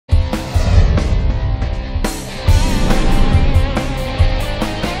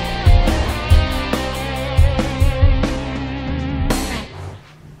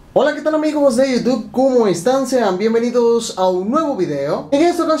tal amigos de YouTube? ¿Cómo están? Sean bienvenidos a un nuevo video. En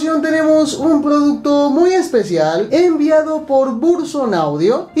esta ocasión tenemos un producto muy especial enviado por Burson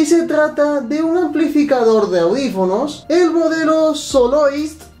Audio y se trata de un amplificador de audífonos, el modelo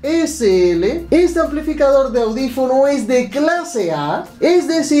Soloist SL. Este amplificador de audífono es de clase A, es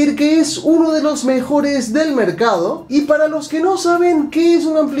decir que es uno de los mejores del mercado. Y para los que no saben qué es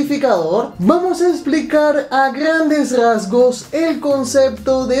un amplificador, vamos a explicar a grandes rasgos el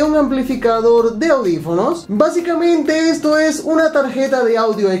concepto de un amplificador de audífonos. Básicamente esto es una tarjeta de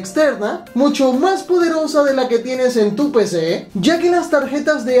audio externa, mucho más poderosa de la que tienes en tu PC, ya que las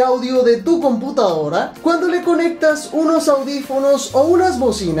tarjetas de audio de tu computadora, cuando le conectas unos audífonos o unas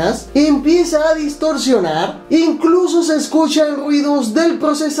bocinas, empieza a distorsionar, incluso se escuchan ruidos del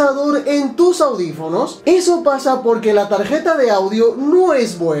procesador en tus audífonos. Eso pasa porque la tarjeta de audio no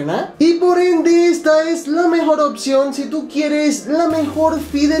es buena y por ende esta es la mejor opción si tú quieres la mejor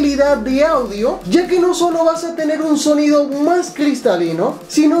fidelidad de audio, ya que no solo vas a tener un sonido más cristalino,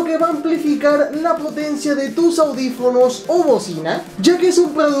 sino que va a amplificar la potencia de tus audífonos o bocina, ya que es un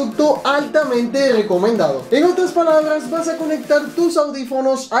producto altamente recomendado. En otras palabras, vas a conectar tus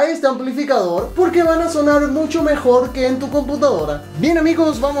audífonos a este amplificador porque van a sonar mucho mejor que en tu computadora. Bien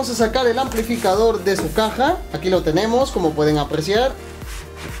amigos, vamos a sacar el amplificador de su caja. Aquí lo tenemos, como pueden apreciar.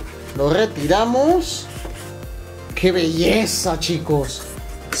 Lo retiramos. ¡Qué belleza, chicos!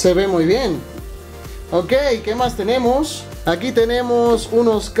 Se ve muy bien. Ok, ¿qué más tenemos? Aquí tenemos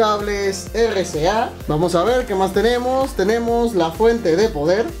unos cables RCA. Vamos a ver qué más tenemos. Tenemos la fuente de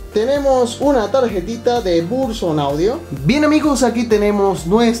poder. Tenemos una tarjetita de Burson Audio. Bien amigos, aquí tenemos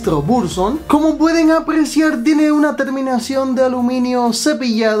nuestro Burson. Como pueden apreciar, tiene una terminación de aluminio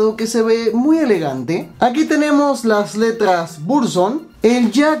cepillado que se ve muy elegante. Aquí tenemos las letras Burson.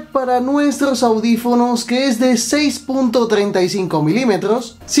 El jack para nuestros audífonos, que es de 6.35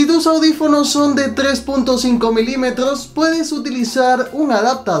 milímetros. Si tus audífonos son de 3.5 milímetros, puedes utilizar un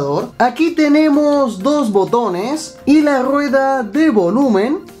adaptador. Aquí tenemos dos botones y la rueda de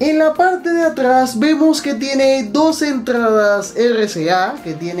volumen. En la parte de atrás vemos que tiene dos entradas RCA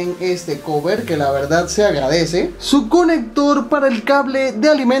que tienen este cover, que la verdad se agradece. Su conector para el cable de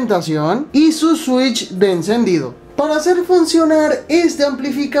alimentación y su switch de encendido. Para hacer funcionar este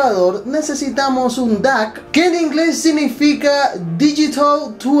amplificador necesitamos un DAC, que en inglés significa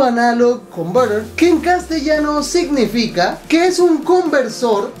Digital to Analog Converter, que en castellano significa que es un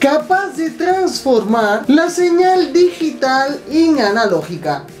conversor capaz de transformar la señal digital en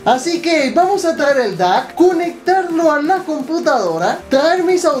analógica. Así que vamos a traer el DAC, conectarlo a la computadora, traer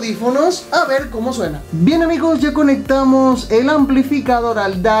mis audífonos a ver cómo suena. Bien amigos, ya conectamos el amplificador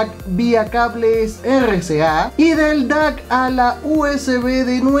al DAC vía cables RCA y del DAC a la USB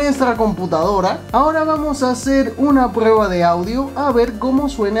de nuestra computadora. Ahora vamos a hacer una prueba de audio a ver cómo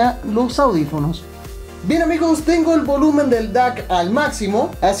suenan los audífonos. Bien amigos, tengo el volumen del DAC al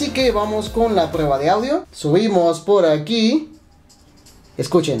máximo, así que vamos con la prueba de audio. Subimos por aquí.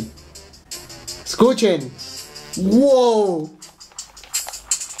 Escuchen. Escuchen. ¡Wow!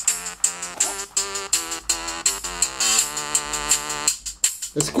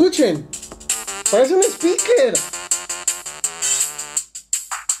 Escuchen. Parece un speaker.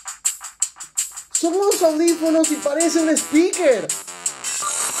 Son unos audífonos y parece un speaker.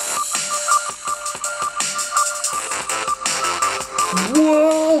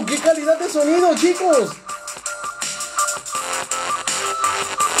 ¡Wow! ¡Qué calidad de sonido, chicos!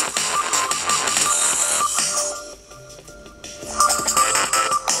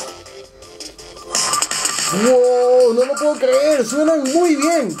 ¡Wow! No lo puedo creer, suenan muy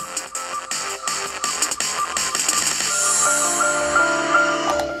bien.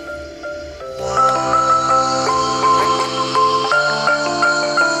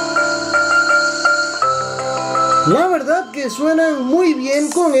 La verdad que suenan muy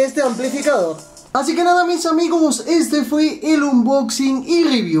bien con este amplificador. Así que nada mis amigos, este fue el unboxing y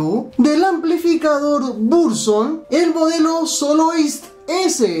review del amplificador Burson, el modelo Soloist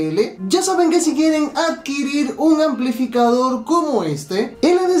SL. Ya saben que si quieren adquirir un amplificador como este,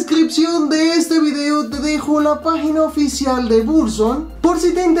 en la descripción de este video te dejo la página oficial de Burson por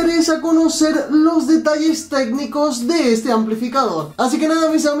si te interesa conocer los detalles técnicos de este amplificador. Así que nada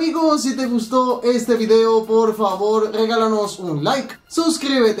mis amigos, si te gustó este video, por favor regálanos un like,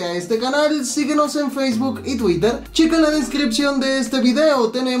 suscríbete a este canal, síguenos en Facebook y Twitter. Checa en la descripción de este video,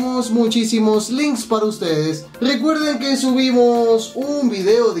 tenemos muchísimos links para ustedes. Recuerden que subimos un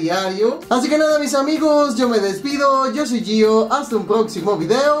video diario. Así que nada mis amigos, yo me despido, yo soy Gio, hasta un próximo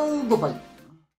video, bye bye.